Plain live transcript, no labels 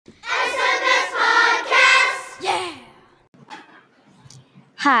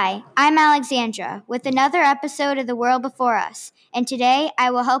Hi, I'm Alexandra with another episode of The World Before Us, and today I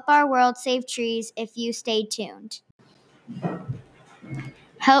will help our world save trees if you stay tuned.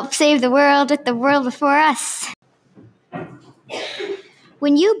 Help save the world with The World Before Us.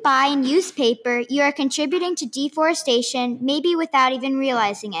 When you buy and use paper, you are contributing to deforestation, maybe without even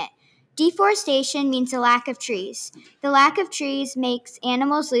realizing it. Deforestation means a lack of trees. The lack of trees makes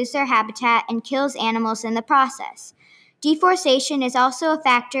animals lose their habitat and kills animals in the process. Deforestation is also a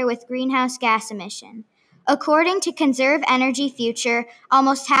factor with greenhouse gas emission. According to Conserve Energy Future,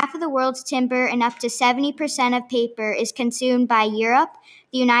 almost half of the world's timber and up to 70% of paper is consumed by Europe,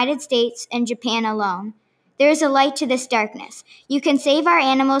 the United States, and Japan alone. There is a light to this darkness. You can save our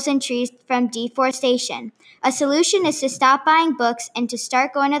animals and trees from deforestation. A solution is to stop buying books and to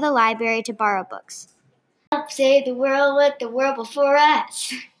start going to the library to borrow books. Help save the world with The World Before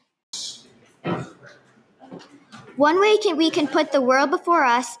Us. One way we can put the world before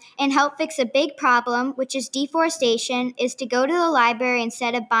us and help fix a big problem, which is deforestation, is to go to the library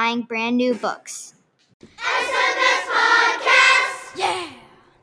instead of buying brand new books. SMS Podcast! Yeah!